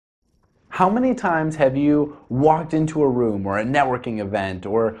How many times have you walked into a room or a networking event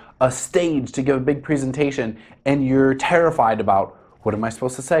or a stage to give a big presentation and you're terrified about what am I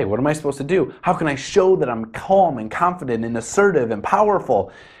supposed to say? What am I supposed to do? How can I show that I'm calm and confident and assertive and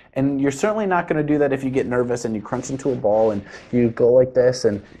powerful? And you're certainly not going to do that if you get nervous and you crunch into a ball and you go like this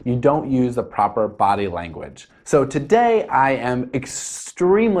and you don't use the proper body language. So today I am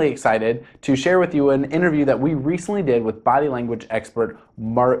extremely excited to share with you an interview that we recently did with body language expert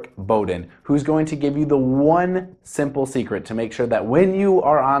Mark Bowden, who's going to give you the one simple secret to make sure that when you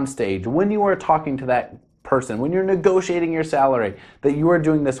are on stage, when you are talking to that person, when you're negotiating your salary, that you are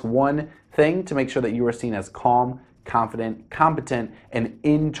doing this one thing to make sure that you are seen as calm, confident, competent, and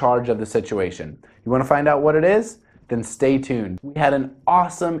in charge of the situation. You want to find out what it is? Then stay tuned. We had an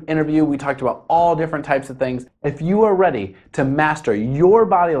awesome interview. We talked about all different types of things. If you are ready to master your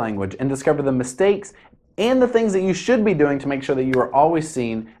body language and discover the mistakes and the things that you should be doing to make sure that you are always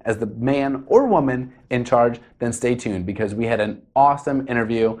seen as the man or woman in charge, then stay tuned because we had an awesome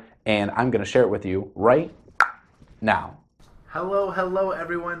interview and I'm going to share it with you right now. Hello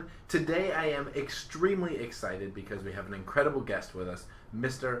everyone. Today I am extremely excited because we have an incredible guest with us,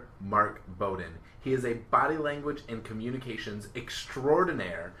 Mr. Mark Bowden. He is a body language and communications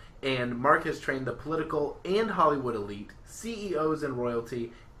extraordinaire, and Mark has trained the political and Hollywood elite, CEOs and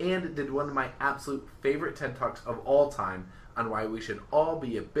royalty, and did one of my absolute favorite TED Talks of all time on why we should all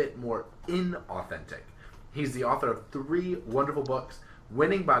be a bit more inauthentic. He's the author of 3 wonderful books,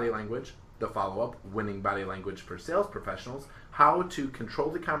 Winning Body Language, the follow-up, Winning Body Language for Sales Professionals, How to Control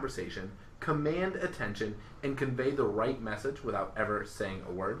the Conversation, Command Attention, and Convey the Right Message Without Ever Saying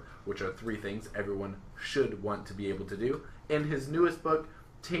a Word, which are 3 things everyone should want to be able to do, and his newest book,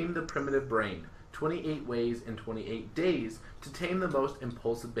 Tame the Primitive Brain, 28 Ways in 28 Days to Tame the Most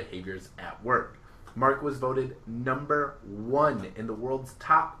Impulsive Behaviors at Work. Mark was voted #1 in the world's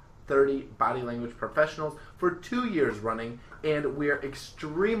top 30 body language professionals for 2 years running, and we are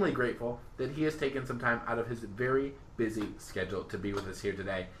extremely grateful that he has taken some time out of his very busy schedule to be with us here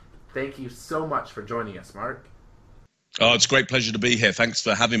today. Thank you so much for joining us, Mark. Oh, it's a great pleasure to be here. Thanks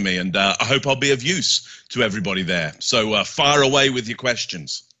for having me, and I hope I'll be of use to everybody there. So fire away with your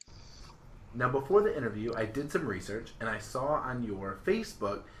questions. Now, before the interview, I did some research, and I saw on your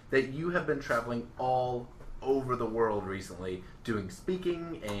Facebook that you have been traveling all over the world recently doing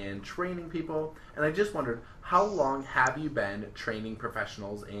speaking and training people, and I just wondered, how long have you been training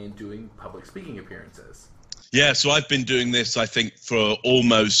professionals and doing public speaking appearances? Yeah, so I've been doing this, I think, for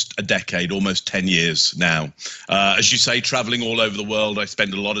almost a decade, almost 10 years now. As you say, traveling all over the world. I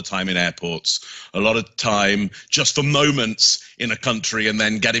spend a lot of time in airports, a lot of time just for moments in a country and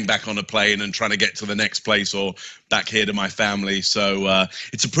then getting back on a plane and trying to get to the next place or back here to my family. So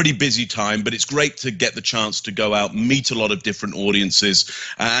it's a pretty busy time, but it's great to get the chance to go out, meet a lot of different audiences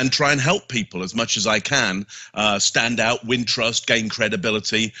and try and help people as much as I can stand out, win trust, gain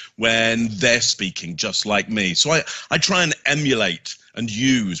credibility when they're speaking just like me. So I try and emulate and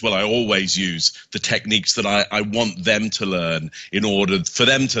use, well, I always use the techniques that I want them to learn in order for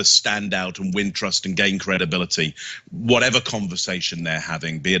them to stand out and win trust and gain credibility, whatever conversation they're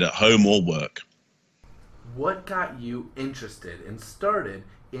having, be it at home or work. What got you interested and started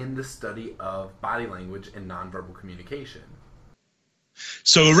in the study of body language and nonverbal communication?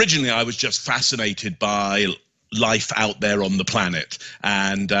 So originally I was just fascinated by life out there on the planet,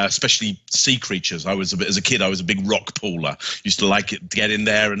 and especially sea creatures. As a kid, I was a big rock pooler. Used to like it to get in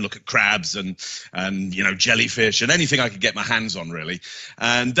there and look at crabs and jellyfish and anything I could get my hands on, really.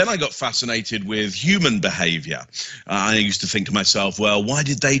 And then I got fascinated with human behavior. I used to think to myself, well, why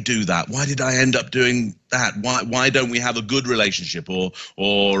did they do that? Why did I end up doing that? Why don't we have a good relationship, or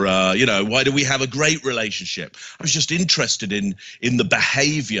why do we have a great relationship? I was just interested in the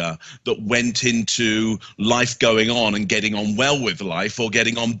behavior that went into life going on and getting on well with life or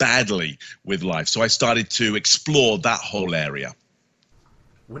getting on badly with life. So I started to explore that whole area.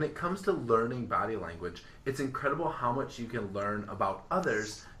 When it comes to learning body language, it's incredible how much you can learn about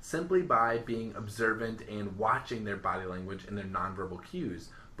others simply by being observant and watching their body language and their nonverbal cues.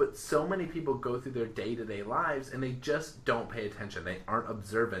 But so many people go through their day-to-day lives and they just don't pay attention. They aren't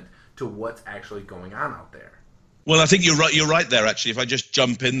observant to what's actually going on out there. Well, I think you're right. You're right there, actually, if I just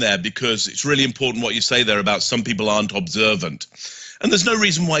jump in there, because it's really important what you say there about some people aren't observant. And there's no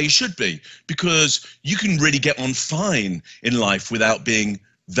reason why you should be, because you can really get on fine in life without being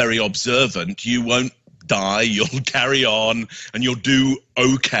very observant. You won't die, you'll carry on, and you'll do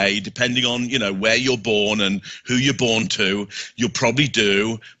okay, depending on, you know, where you're born and who you're born to. You'll probably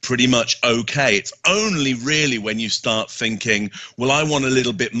do pretty much okay. It's only really when you start thinking, well, I want a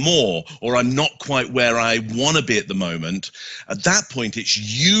little bit more, or I'm not quite where I want to be at the moment. At that point, it's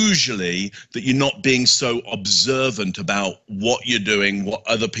usually that you're not being so observant about what you're doing, what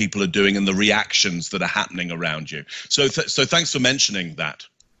other people are doing, and the reactions that are happening around you. So thanks for mentioning that.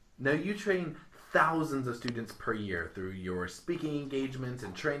 Now, you train thousands of students per year through your speaking engagements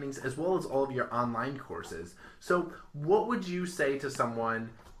and trainings, as well as all of your online courses. So what would you say to someone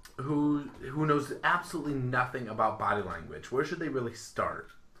who knows absolutely nothing about body language? Where should they really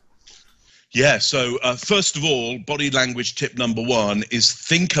start? Yeah, so first of all, body language tip number one is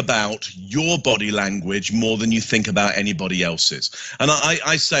think about your body language more than you think about anybody else's. And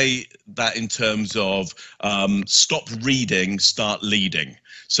I say that in terms of stop reading, start leading.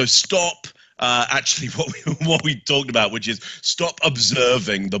 So stop actually what we talked about, which is stop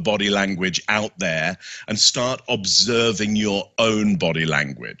observing the body language out there and start observing your own body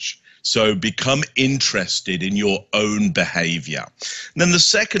language. So become interested in your own behavior. And then the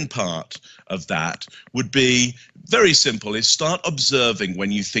second part of that would be very simple, is start observing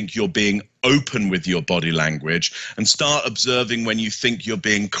when you think you're being open with your body language, and start observing when you think you're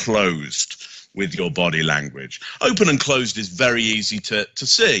being closed with your body language. Open and closed is very easy to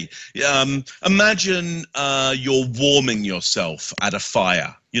see. Imagine you're warming yourself at a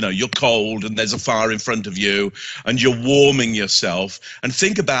fire. You know, you're cold and there's a fire in front of you and you're warming yourself, and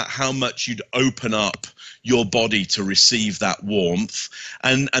think about how much you'd open up your body to receive that warmth,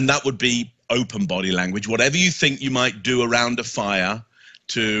 and that would be open body language. Whatever you think you might do around a fire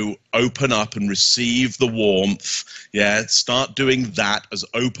to open up and receive the warmth, yeah, start doing that as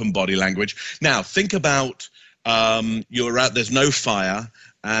open body language. Now think about you're out, there's no fire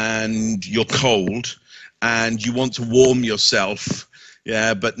and you're cold and you want to warm yourself,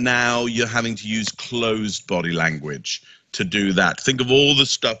 yeah, but now you're having to use closed body language to do that. Think of all the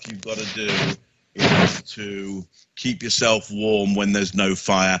stuff you've got to do in order to keep yourself warm when there's no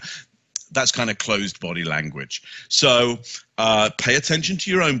fire. That's kind of closed body language. So pay attention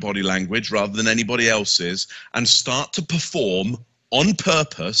to your own body language rather than anybody else's, and start to perform on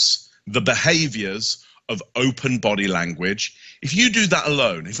purpose the behaviors of open body language. If you do that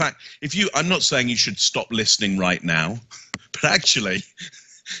alone, in fact, I'm not saying you should stop listening right now, but actually,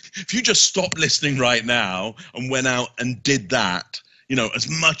 if you just stop listening right now and went out and did that, you know, as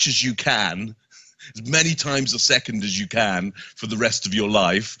much as you can, as many times a second as you can for the rest of your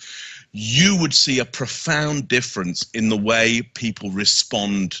life, you would see a profound difference in the way people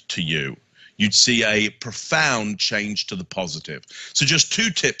respond to you. You'd see a profound change to the positive. So just 2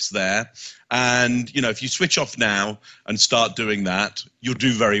 tips there. And, you know, if you switch off now and start doing that, you'll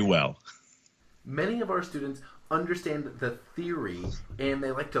do very well. Many of our students understand the theory and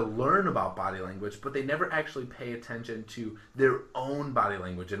they like to learn about body language, but they never actually pay attention to their own body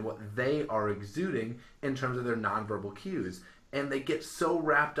language and what they are exuding in terms of their nonverbal cues. And they get so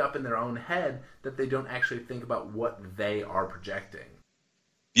wrapped up in their own head that they don't actually think about what they are projecting.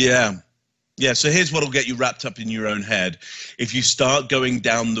 Yeah. Yeah, so here's what will get you wrapped up in your own head. If you start going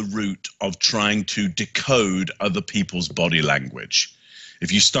down the route of trying to decode other people's body language,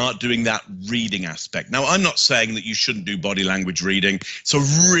 if you start doing that reading aspect. Now, I'm not saying that you shouldn't do body language reading. It's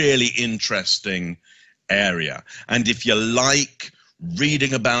a really interesting area. And if you like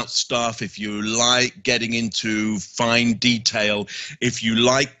reading about stuff, if you like getting into fine detail, if you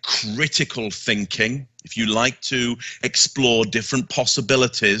like critical thinking, if you like to explore different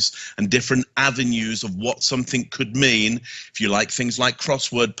possibilities and different avenues of what something could mean, if you like things like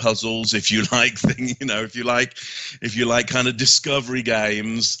crossword puzzles, if you like if you like kind of discovery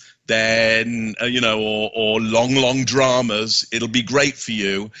games, then or long dramas, it'll be great for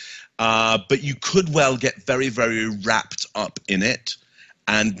you. But you could well get very, very wrapped up in it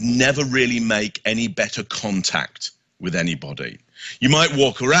and never really make any better contact with anybody. You might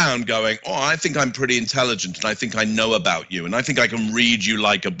walk around going, oh, I think I'm pretty intelligent and I think I know about you and I think I can read you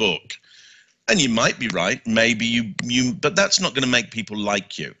like a book. And you might be right, maybe but that's not going to make people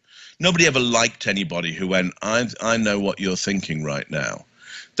like you. Nobody ever liked anybody who went, I know what you're thinking right now.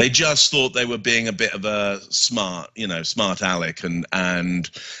 They just thought they were being a bit of a smart aleck, and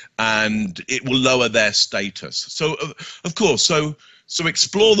it will lower their status. So of course, so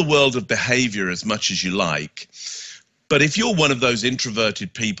explore the world of behavior as much as you like. But if you're one of those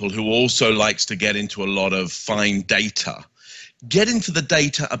introverted people who also likes to get into a lot of fine data, get into the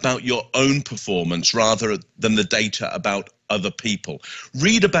data about your own performance rather than the data about other people.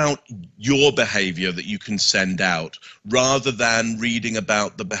 Read about your behavior that you can send out rather than reading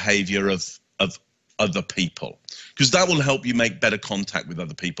about the behavior of other people, because that will help you make better contact with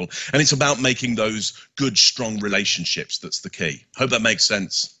other people. And it's about making those good, strong relationships that's the key. Hope that makes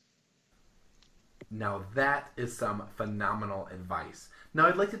sense. Now that is some phenomenal advice. Now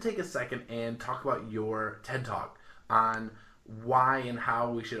I'd like to take a second and talk about your TED Talk on why and how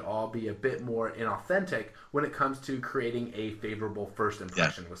we should all be a bit more inauthentic when it comes to creating a favorable first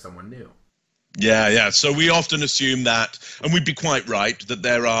impression with someone new. Yeah. So we often assume that, and we'd be quite right, that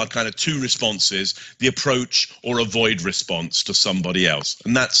there are kind of two responses: the approach or avoid response to somebody else,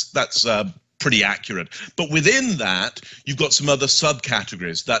 and that's pretty accurate. But within that, you've got some other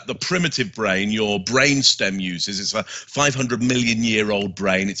subcategories that the primitive brain, your brain stem, uses. It's a 500 million year old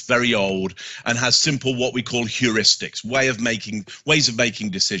brain. It's very old and has simple, what we call heuristics, ways of making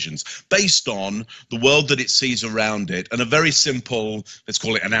decisions based on the world that it sees around it, and a very simple, let's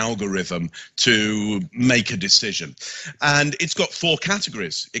call it an algorithm, to make a decision. And it's got four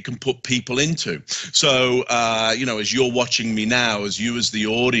categories it can put people into. So, as you're watching me now, as the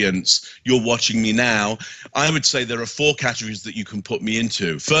audience, you're watching me now, I would say there are four categories that you can put me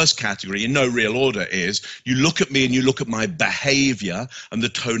into. First category, in no real order, is you look at me and you look at my behavior and the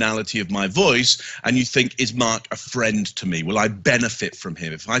tonality of my voice, and you think, is Mark a friend to me? Will I benefit from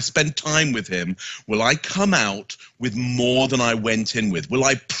him? If I spend time with him, will I come out with more than I went in with? Will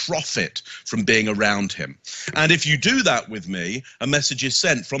I profit from being around him? And if you do that with me, a message is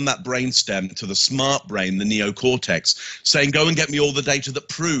sent from that brainstem to the smart brain, the neocortex, saying, go and get me all the data that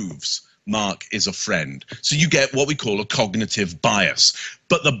proves Mark is a friend. So you get what we call a cognitive bias.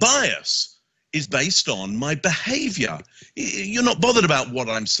 But the bias is based on my behavior. You're not bothered about what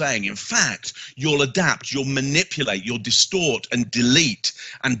I'm saying. In fact, you'll adapt, you'll manipulate, you'll distort and delete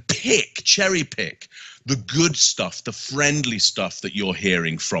and cherry pick the good stuff, the friendly stuff that you're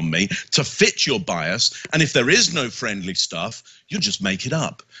hearing from me to fit your bias. And if there is no friendly stuff, you'll just make it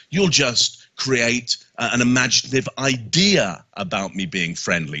up. You'll just create an imaginative idea about me being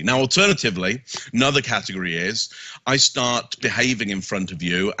friendly. Now, alternatively, another category is I start behaving in front of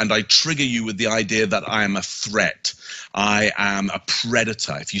you and I trigger you with the idea that I am a threat. I am a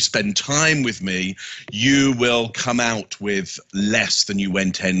predator. If you spend time with me, you will come out with less than you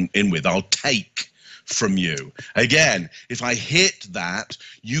went in with. I'll take from you. Again, if I hit that,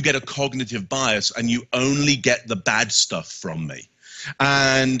 you get a cognitive bias and you only get the bad stuff from me.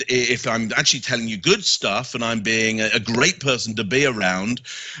 And if I'm actually telling you good stuff and I'm being a great person to be around,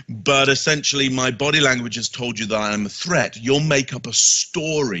 but essentially my body language has told you that I'm a threat, you'll make up a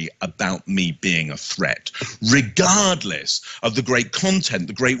story about me being a threat, regardless of the great content,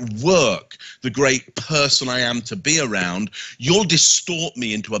 the great work, the great person I am to be around. You'll distort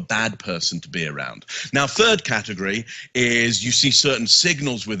me into a bad person to be around. Now, third category is you see certain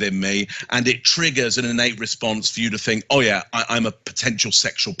signals within me and it triggers an innate response for you to think, oh yeah, I'm a potential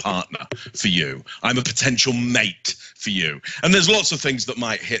sexual partner for you. I'm a potential mate for you. And there's lots of things that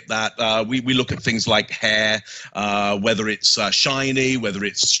might hit that. We look at things like hair, whether it's shiny, whether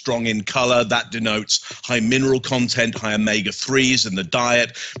it's strong in color. That denotes high mineral content, high omega-3s in the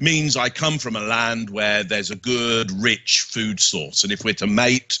diet, means I come from a land where there's a good, rich food source. And if we're to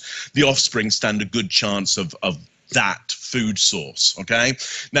mate, the offspring stand a good chance of that food source, okay?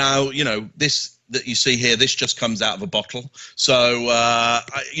 Now, this that you see here, this just comes out of a bottle. So,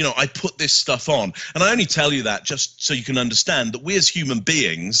 I put this stuff on. And I only tell you that just so you can understand that we as human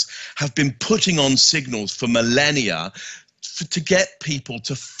beings have been putting on signals for millennia to get people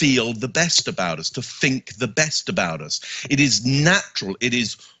to feel the best about us, to think the best about us. It is natural, it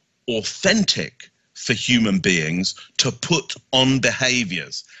is authentic for human beings to put on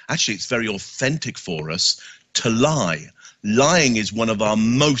behaviors. Actually, it's very authentic for us to lie. Lying is one of our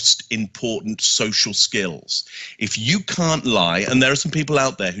most important social skills. If you can't lie, and there are some people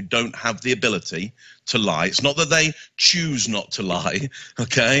out there who don't have the ability to lie, it's not that they choose not to lie,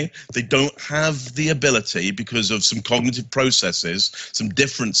 okay? They don't have the ability because of some cognitive processes, some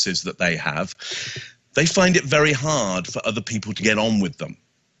differences that they have. They find it very hard for other people to get on with them.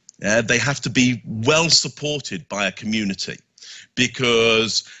 They have to be well supported by a community,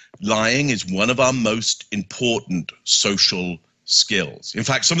 because lying is one of our most important social skills. In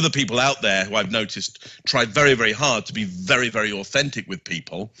fact, some of the people out there who I've noticed try very, very hard to be very, very authentic with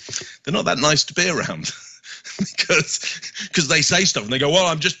people, they're not that nice to be around. because they say stuff and they go, well,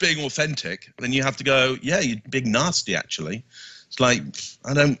 I'm just being authentic. And then you have to go, yeah, you're being nasty, actually. It's like,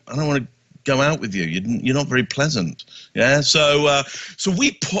 I don't want to go out with you. You're not very pleasant. Yeah. So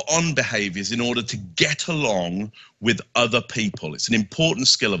we put on behaviors in order to get along with other people. It's an important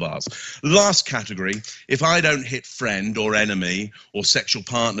skill of ours. Last category, if I don't hit friend or enemy or sexual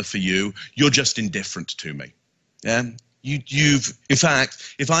partner for you, you're just indifferent to me. Yeah. In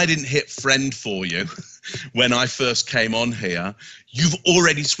fact, if I didn't hit friend for you when I first came on here, you've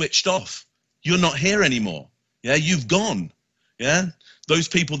already switched off. You're not here anymore. Yeah, you've gone. Yeah, those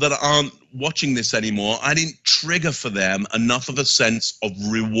people that aren't watching this anymore, I didn't trigger for them enough of a sense of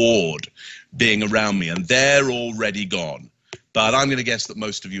reward being around me, and they're already gone. But I'm going to guess that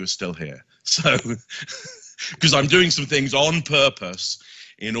most of you are still here. So, because I'm doing some things on purpose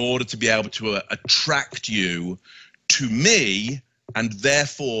in order to be able to attract you to me, and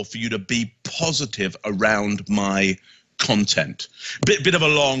therefore for you to be positive around my content. Bit of a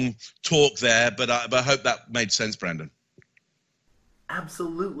long talk there, but I hope that made sense, Brandon.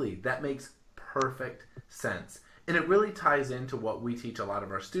 Absolutely. That makes perfect sense. And it really ties into what we teach a lot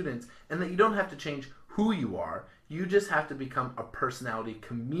of our students, and that you don't have to change who you are. You just have to become a personality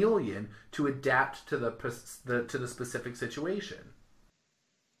chameleon to adapt to the specific situation.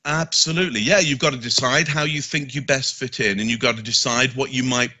 Absolutely. Yeah, you've got to decide how you think you best fit in, and you've got to decide what you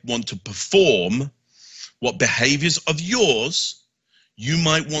might want to perform, what behaviors of yours you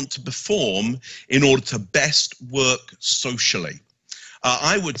might want to perform in order to best work socially.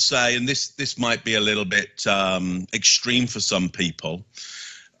 I would say, and this might be a little bit extreme for some people,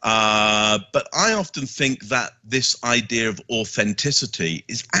 but I often think that this idea of authenticity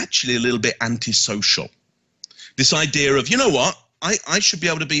is actually a little bit antisocial. This idea of, you know what, I should be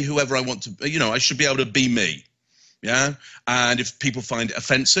able to be whoever I want to be, I should be able to be me. Yeah. And if people find it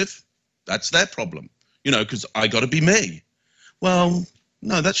offensive, that's their problem, because I got to be me. Well,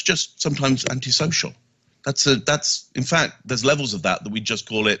 no, that's just sometimes antisocial. That's in fact, there's levels of that we just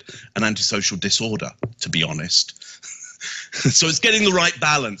call it an antisocial disorder, to be honest. So it's getting the right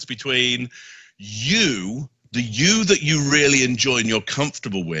balance between you, the you that you really enjoy and you're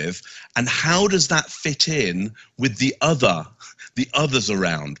comfortable with, and how does that fit in with the others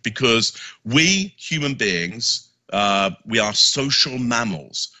around? Because we human beings, we are social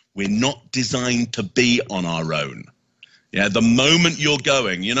mammals. We're not designed to be on our own. Yeah, the moment you're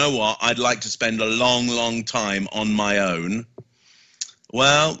going, you know what, I'd like to spend a long, long time on my own.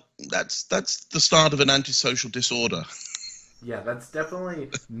 Well, that's the start of an antisocial disorder. Yeah, that's definitely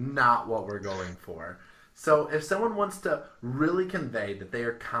not what we're going for. So if someone wants to really convey that they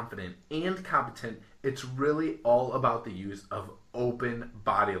are confident and competent, it's really all about the use of open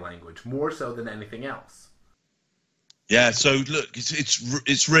body language, more so than anything else. Yeah, so look,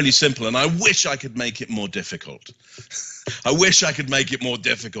 it's really simple, and I wish I could make it more difficult. I wish I could make it more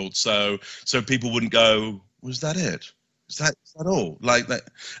difficult so people wouldn't go, was that it? Is that all? Like that?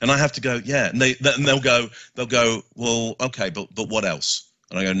 And I have to go, yeah. And they'll go, well, okay, but what else?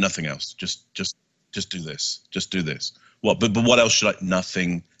 And I go, nothing else. Just do this. Just do this. What? But what else should I?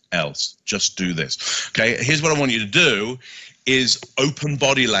 Nothing else. Just do this. Okay. Here's what I want you to do. Is open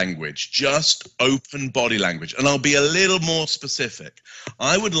body language, just open body language. And I'll be a little more specific.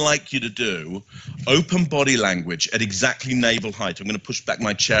 I would like you to do open body language at exactly navel height. I'm going to push back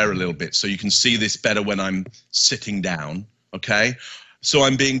my chair a little bit so you can see this better when I'm sitting down, okay? So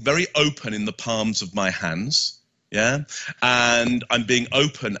I'm being very open in the palms of my hands, yeah? And I'm being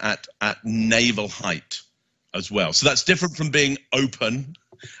open at navel height as well. So that's different from being open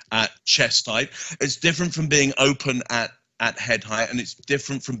at chest height. It's different from being open at head height, and it's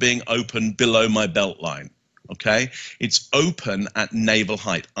different from being open below my belt line, okay? It's open at navel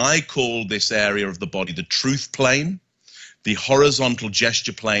height. I call this area of the body the truth plane, the horizontal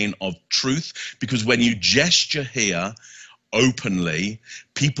gesture plane of truth, because when you gesture here openly,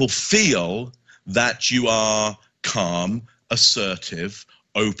 people feel that you are calm, assertive,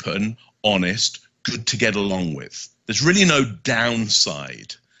 open, honest, good to get along with. There's really no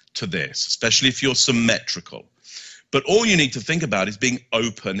downside to this, especially if you're symmetrical. But all you need to think about is being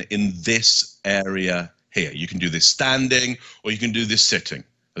open in this area here. You can do this standing, or you can do this sitting,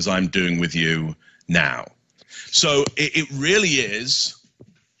 as I'm doing with you now. So it really is,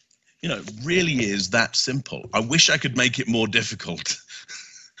 really is that simple. I wish I could make it more difficult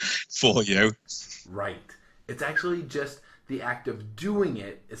for you. Right. It's actually just the act of doing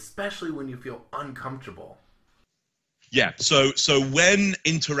it, especially when you feel uncomfortable. Yeah, so when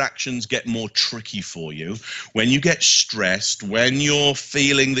interactions get more tricky for you, when you get stressed, when you're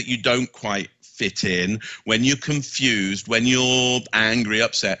feeling that you don't quite fit in, when you're confused, when you're angry,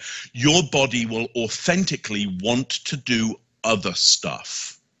 upset, your body will authentically want to do other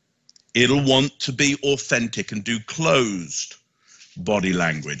stuff. It'll want to be authentic and do closed body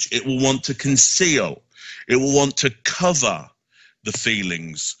language. It will want to conceal. It will want to cover the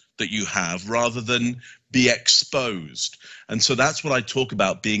feelings that you have rather than be exposed. And so that's what I talk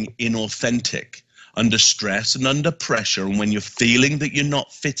about, being inauthentic. under stress and under pressure, and when you're feeling that you're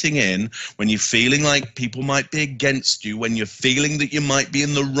not fitting in, when you're feeling like people might be against you, when you're feeling that you might be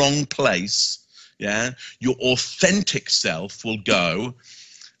in the wrong place, yeah, your authentic self will go,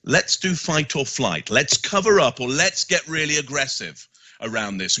 let's do fight or flight. Let's cover up, or let's get really aggressive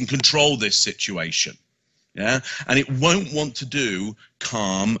around this and control this situation. Yeah, and it won't want to do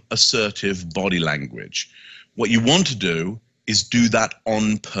calm, assertive body language. What you want to do is do that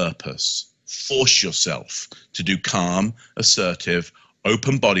on purpose. Force yourself to do calm, assertive,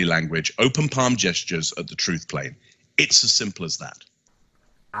 open body language, open palm gestures at the truth plane. It's as simple as that.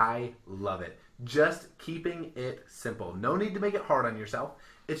 I love it. Just keeping it simple. No need to make it hard on yourself.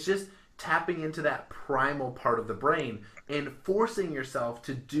 It's just tapping into that primal part of the brain and forcing yourself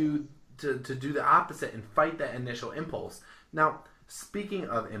to do the opposite and fight that initial impulse. Now, speaking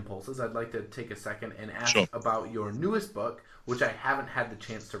of impulses, I'd like to take a second and ask about your newest book, which I haven't had the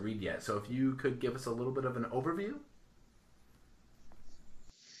chance to read yet. So if you could give us a little bit of an overview.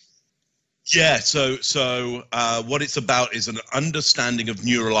 Yeah, so what it's about is an understanding of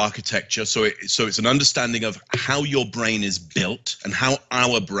neural architecture. So it's an understanding of how your brain is built and how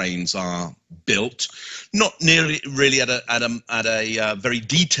our brains are built. Not nearly really at a very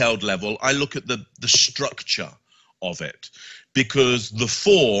detailed level. I look at the structure of it, because the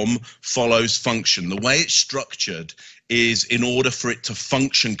form follows function. The way it's structured is in order for it to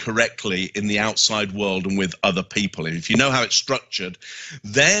function correctly in the outside world and with other people. And if you know how it's structured,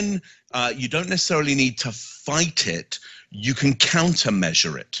 then you don't necessarily need to fight it. You can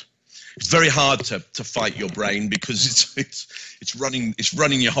countermeasure it. It's very hard to fight your brain, because it's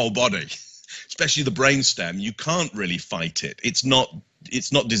running your whole body, especially the brainstem. You can't really fight it. It's not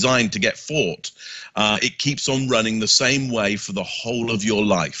designed to get fought. It keeps on running the same way for the whole of your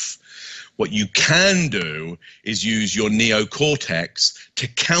life. What you can do is use your neocortex to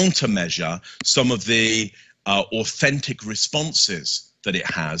countermeasure some of the authentic responses that it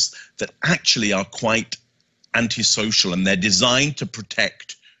has that actually are quite antisocial, and they're designed to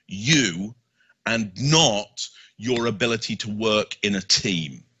protect you and not your ability to work in a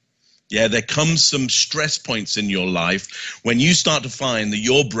team. Yeah, there comes some stress points in your life when you start to find that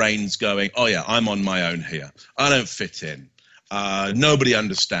your brain's going, oh yeah, I'm on my own here. I don't fit in. Nobody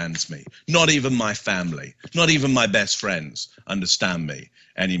understands me. Not even my family, not even my best friends understand me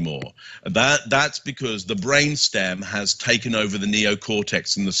anymore. That's because the brainstem has taken over the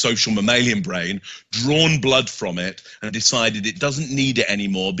neocortex and the social mammalian brain, drawn blood from it, and decided it doesn't need it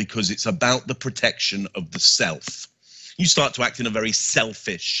anymore because it's about the protection of the self. You start to act in a very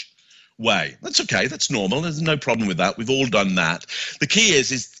selfish way. That's okay. That's normal. There's no problem with that. We've all done that. The key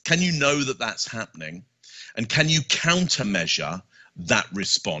is can you know that that's happening? And can you countermeasure that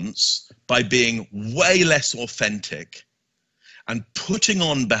response by being way less authentic and putting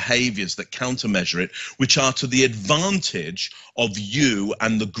on behaviors that countermeasure it, which are to the advantage of you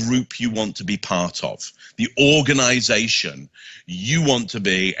and the group you want to be part of, the organization you want to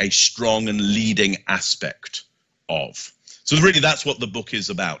be a strong and leading aspect of. So really, that's what the book is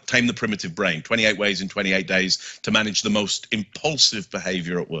about. Tame the Primitive Brain, 28 ways in 28 days to manage the most impulsive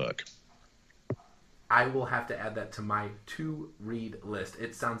behavior at work. I will have to add that to my to-read list.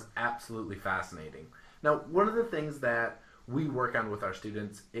 It sounds absolutely fascinating. Now, one of the things that we work on with our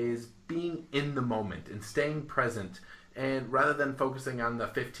students is being in the moment and staying present. And rather than focusing on the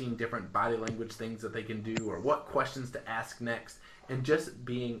 15 different body language things that they can do or what questions to ask next, and just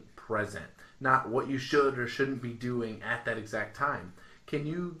being present, not what you should or shouldn't be doing at that exact time. Can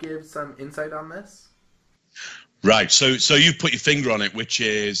you give some insight on this? Right. So you put your finger on it, which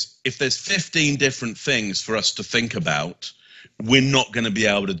is if there's 15 different things for us to think about, we're not going to be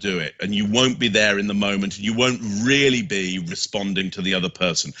able to do it. And you won't be there in the moment. And you won't really be responding to the other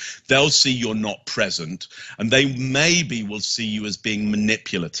person. They'll see you're not present, and they maybe will see you as being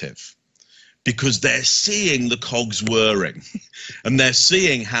manipulative because they're seeing the cogs whirring and they're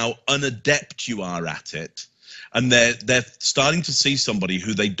seeing how unadept you are at it. And they're starting to see somebody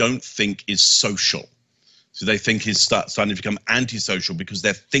who they don't think is social. So they think is starting to become antisocial because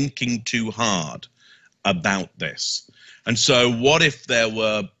they're thinking too hard about this. And so what if there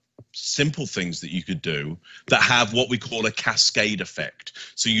were simple things that you could do that have what we call a cascade effect?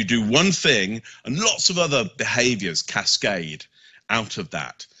 So you do one thing and lots of other behaviors cascade out of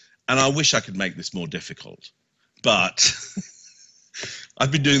that. And I wish I could make this more difficult, but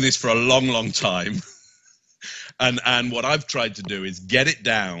I've been doing this for a long, long time. And what I've tried to do is get it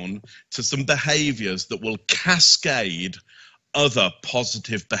down to some behaviors that will cascade other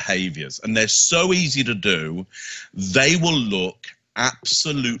positive behaviors. And they're so easy to do, they will look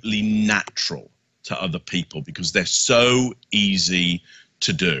absolutely natural to other people because they're so easy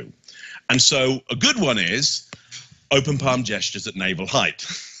to do. And so a good one is open palm gestures at navel height.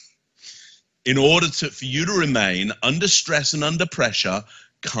 In order for you to remain under stress and under pressure,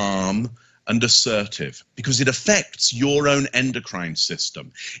 calm and assertive, because it affects your own endocrine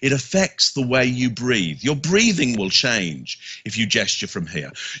system. It affects the way you breathe. Your breathing will change if you gesture from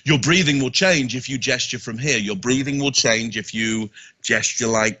here. Your breathing will change if you gesture from here. Your breathing will change if you gesture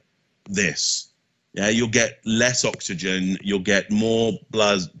like this. Yeah, you'll get less oxygen, you'll get more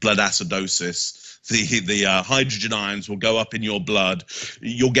blood acidosis. The hydrogen ions will go up in your blood.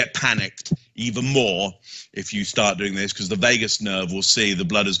 You'll get panicked even more if you start doing this, because the vagus nerve will see the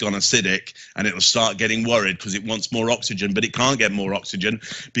blood has gone acidic and it will start getting worried because it wants more oxygen, but it can't get more oxygen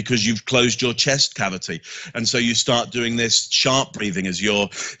because you've closed your chest cavity. And so you start doing this sharp breathing, as you're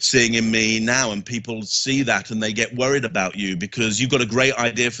seeing in me now, and people see that and they get worried about you because you've got a great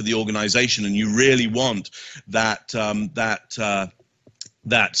idea for the organization and you really want that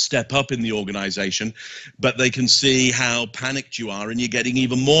step up in the organization, but they can see how panicked you are and you're getting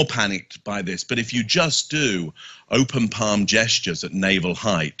even more panicked by this. But if you just do open palm gestures at navel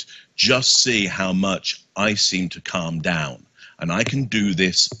height, just see how much I seem to calm down. And I can do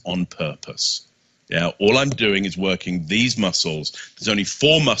this on purpose. Yeah, all I'm doing is working these muscles. There's only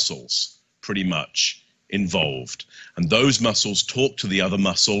 4 muscles pretty much involved. And those muscles talk to the other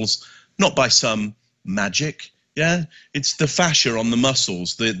muscles, not by some magic. Yeah, it's the fascia on the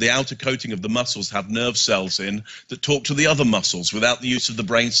muscles. The outer coating of the muscles have nerve cells in that talk to the other muscles without the use of the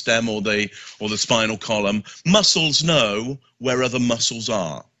brainstem or the spinal column. Muscles know where other muscles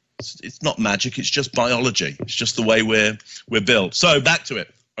are. It's not magic, it's just biology. It's just the way we're built. So back to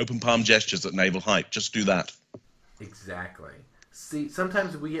it. Open palm gestures at navel height. Just do that. Exactly. See,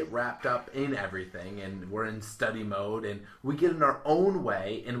 sometimes we get wrapped up in everything and we're in study mode and we get in our own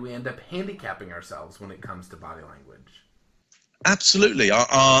way and we end up handicapping ourselves when it comes to body language. Absolutely.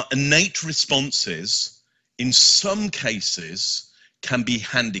 Our innate responses, in some cases, can be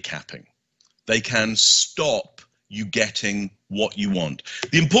handicapping. They can stop you getting what you want.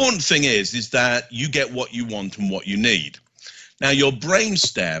 The important thing is that you get what you want and what you need. Now, your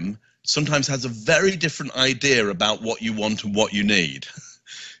brainstem sometimes has a very different idea about what you want and what you need.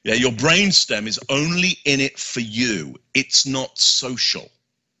 Yeah, your brainstem is only in it for you. It's not social.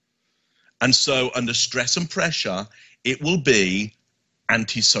 And so under stress and pressure, it will be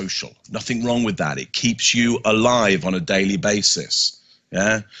antisocial. Nothing wrong with that. It keeps you alive on a daily basis.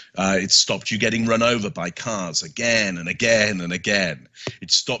 Yeah, it stopped you getting run over by cars again and again and again.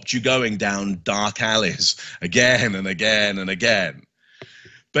 It stopped you going down dark alleys again and again and again.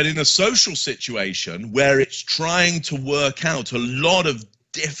 But in a social situation where it's trying to work out a lot of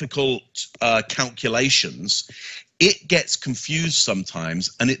difficult calculations, it gets confused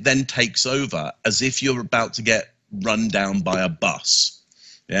sometimes and it then takes over as if you're about to get run down by a bus.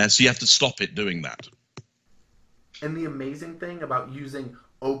 Yeah, so you have to stop it doing that. And the amazing thing about using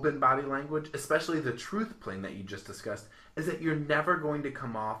open body language, especially the truth plane that you just discussed, is that you're never going to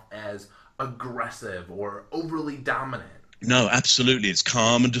come off as aggressive or overly dominant. No, absolutely. It's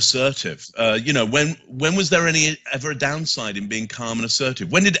calm and assertive. When was there ever a downside in being calm and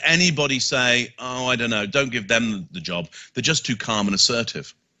assertive? When did anybody say, oh, I don't know, don't give them the job. They're just too calm and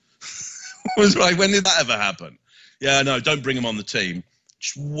assertive. Was right. When did that ever happen? Yeah, no, don't bring them on the team.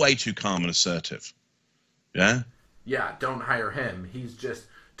 Just way too calm and assertive. Yeah? Yeah, don't hire him. He's just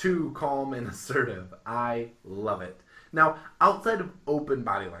too calm and assertive. I love it. Now, outside of open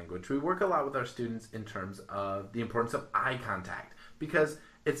body language, we work a lot with our students in terms of the importance of eye contact because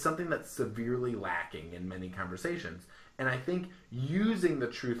it's something that's severely lacking in many conversations. And I think using the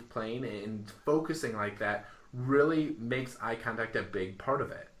truth plane and focusing like that really makes eye contact a big part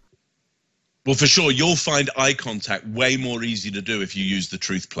of it. Well, for sure, you'll find eye contact way more easy to do if you use the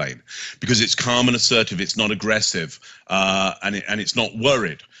truth plane because it's calm and assertive, it's not aggressive, and it's not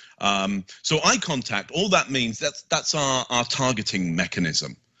worried. So eye contact, all that means, that's our targeting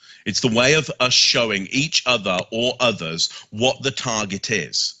mechanism. It's the way of us showing each other or others what the target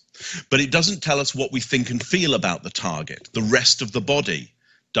is. But it doesn't tell us what we think and feel about the target. The rest of the body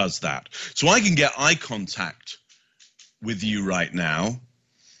does that. So I can get eye contact with you right now,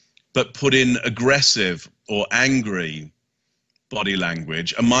 but put in aggressive or angry body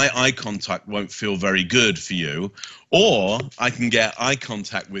language, and my eye contact won't feel very good for you. Or I can get eye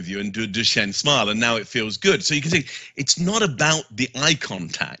contact with you and do a Duchenne smile, and now it feels good. So you can see, it's not about the eye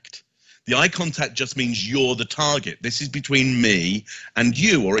contact. The eye contact just means you're the target. This is between me and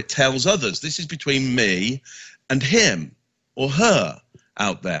you, or it tells others, this is between me and him or her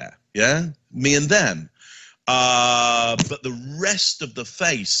out there, yeah? Me and them. But the rest of the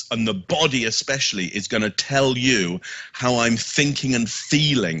face and the body especially is going to tell you how I'm thinking and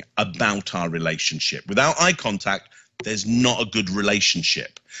feeling about our relationship. Without eye contact, there's not a good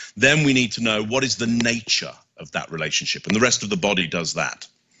relationship. Then we need to know what is the nature of that relationship, and the rest of the body does that.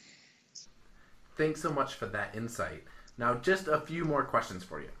 Thanks so much for that insight. Now, just a few more questions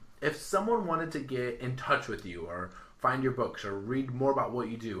for you. If someone wanted to get in touch with you or find your books or read more about what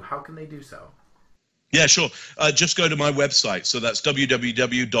you do, how can they do so? Yeah, sure. Just go to my website. So that's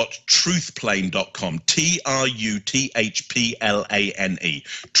www.truthplane.com. TRUTHPLANE.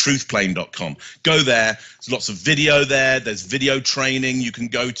 Truthplane.com. Go there. There's lots of video there. There's video training you can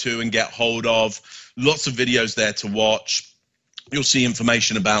go to and get hold of. Lots of videos there to watch. You'll see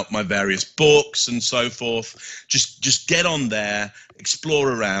information about my various books and so forth. Just get on there,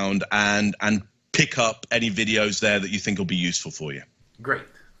 explore around, and pick up any videos there that you think will be useful for you. Great.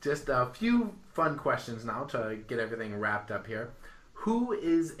 Just a few fun questions now to get everything wrapped up here. Who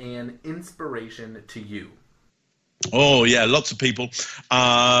is an inspiration to you? Oh, yeah, lots of people.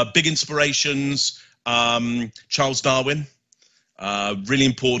 Big inspirations, Charles Darwin. Really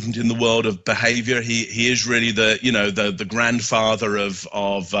important in the world of behavior. He is really the grandfather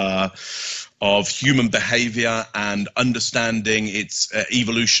of human behavior and understanding its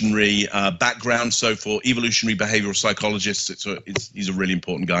evolutionary background. So for evolutionary behavioral psychologists, he's a really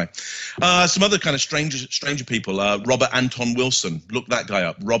important guy. Some other kind of stranger people, Robert Anton Wilson. Look that guy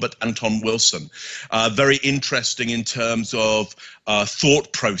up, Robert Anton Wilson. Very interesting in terms of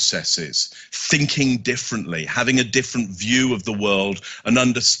thought processes, thinking differently, having a different view of the world, and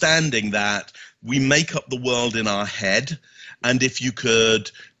understanding that we make up the world in our head. And if you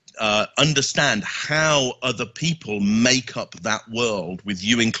could understand how other people make up that world with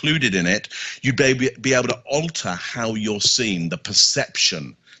you included in it, you'd be able to alter how you're seen, the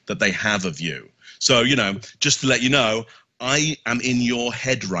perception that they have of you. So, just to let you know, I am in your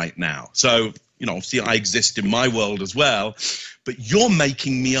head right now. So, obviously I exist in my world as well, but you're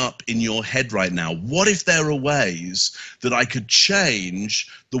making me up in your head right now. What if there are ways that I could change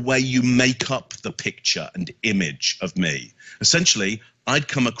the way you make up the picture and image of me? Essentially, I'd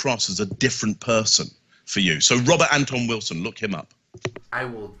come across as a different person for you. So Robert Anton Wilson, look him up. I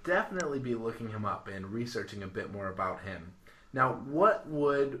will definitely be looking him up and researching a bit more about him. Now, what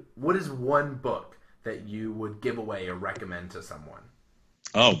is one book that you would give away or recommend to someone?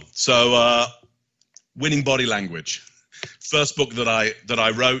 Oh, so Winning Body Language. First book that I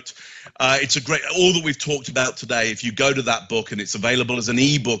wrote. It's a great, all that we've talked about today, if you go to that book, and it's available as an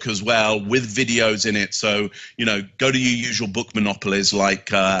ebook as well with videos in it. So, go to your usual book monopolies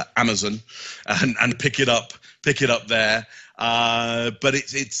like Amazon and pick it up there. But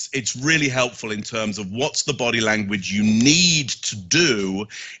it's really helpful in terms of what's the body language you need to do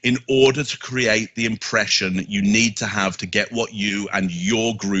in order to create the impression you need to have to get what you and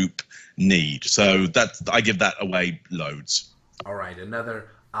your group need. So I give that away loads. All right, another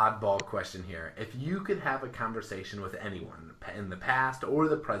oddball question here. If you could have a conversation with anyone in the past or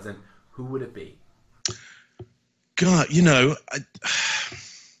the present, who would it be? God,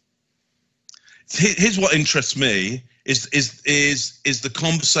 here's what interests me is the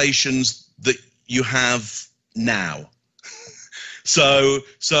conversations that you have now. So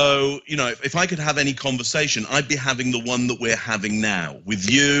if I could have any conversation, I'd be having the one that we're having now with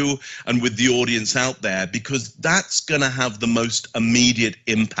you and with the audience out there, because that's going to have the most immediate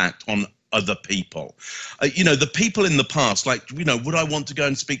impact on other people. The people in the past, like, would I want to go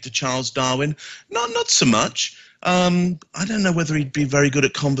and speak to Charles Darwin? Not so much. I don't know whether he'd be very good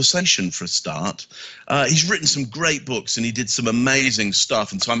at conversation for a start. He's written some great books and he did some amazing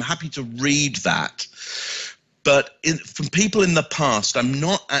stuff, and so I'm happy to read that. But from people in the past, I'm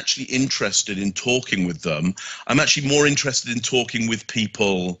not actually interested in talking with them. I'm actually more interested in talking with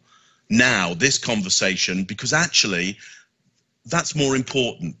people now, this conversation, because actually that's more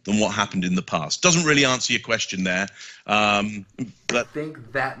important than what happened in the past. Doesn't really answer your question there. I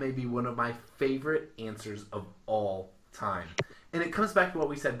think that may be one of my favorite answers of all time. And it comes back to what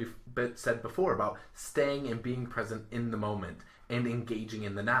we said before about staying and being present in the moment and engaging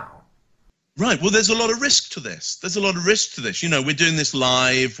in the now. Right. Well, there's a lot of risk to this. We're doing this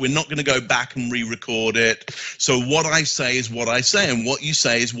live. We're not going to go back and re-record it. So what I say is what I say, and what you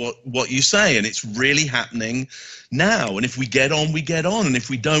say is what you say. And it's really happening now. And if we get on, we get on. And if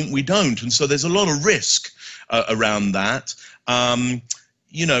we don't, we don't. And so there's a lot of risk around that. I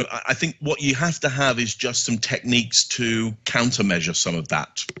think what you have to have is just some techniques to countermeasure some of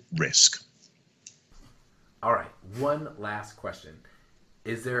that risk. All right. One last question.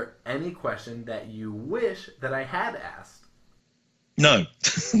 Is there any question that you wish that I had asked? No,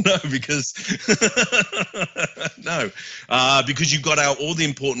 no, because no, because you got out all the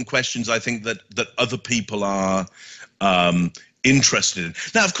important questions. I think that other people are interested in.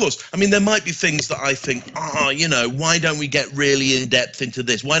 Now, of course, I mean there might be things that I think, why don't we get really in depth into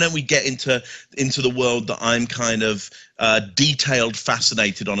this? Why don't we get into the world that I'm kind of detailed,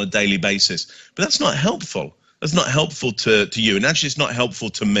 fascinated on a daily basis? But that's not helpful. That's not helpful to you, and actually, it's not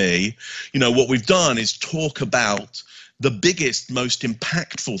helpful to me. What we've done is talk about the biggest, most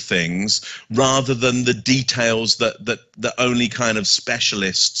impactful things rather than the details that only kind of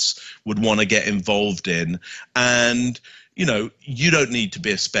specialists would want to get involved in. And you don't need to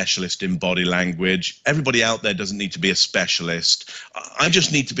be a specialist in body language. Everybody out there doesn't need to be a specialist. I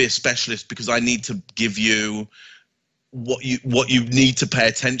just need to be a specialist because I need to give you what you need to pay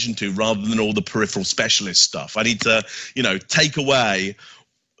attention to rather than all the peripheral specialist stuff. I need to, take away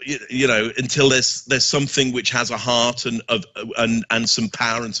until there's something which has a heart and some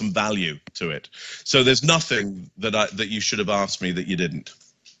power and some value to it. So there's nothing that you should have asked me that you didn't.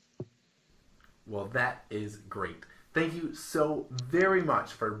 Well, that is great. Thank you so very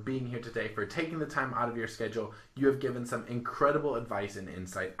much for being here today, for taking the time out of your schedule. You have given some incredible advice and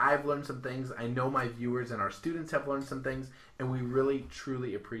insight. I've learned some things. I know my viewers and our students have learned some things, and we really,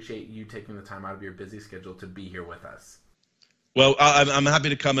 truly appreciate you taking the time out of your busy schedule to be here with us. Well, I'm happy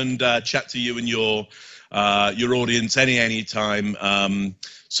to come and chat to you and your audience any time.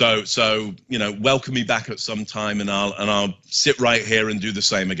 So welcome me back at some time, and I'll sit right here and do the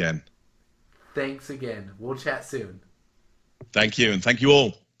same again. Thanks again. We'll chat soon. Thank you, and thank you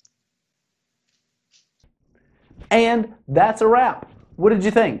all. And that's a wrap. What did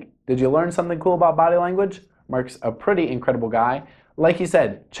you think? Did you learn something cool about body language? Mark's a pretty incredible guy. Like he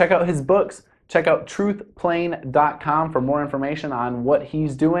said, check out his books. Check out truthplain.com for more information on what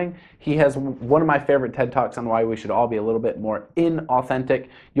he's doing. He has one of my favorite TED Talks on why we should all be a little bit more inauthentic.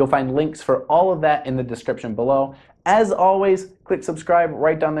 You'll find links for all of that in the description below. As always, click subscribe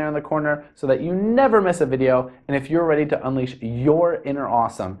right down there in the corner so that you never miss a video. And if you're ready to unleash your inner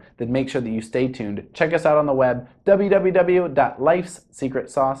awesome, then make sure that you stay tuned. Check us out on the web,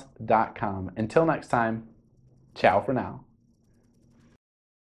 www.lifesecretsauce.com. Until next time, ciao for now.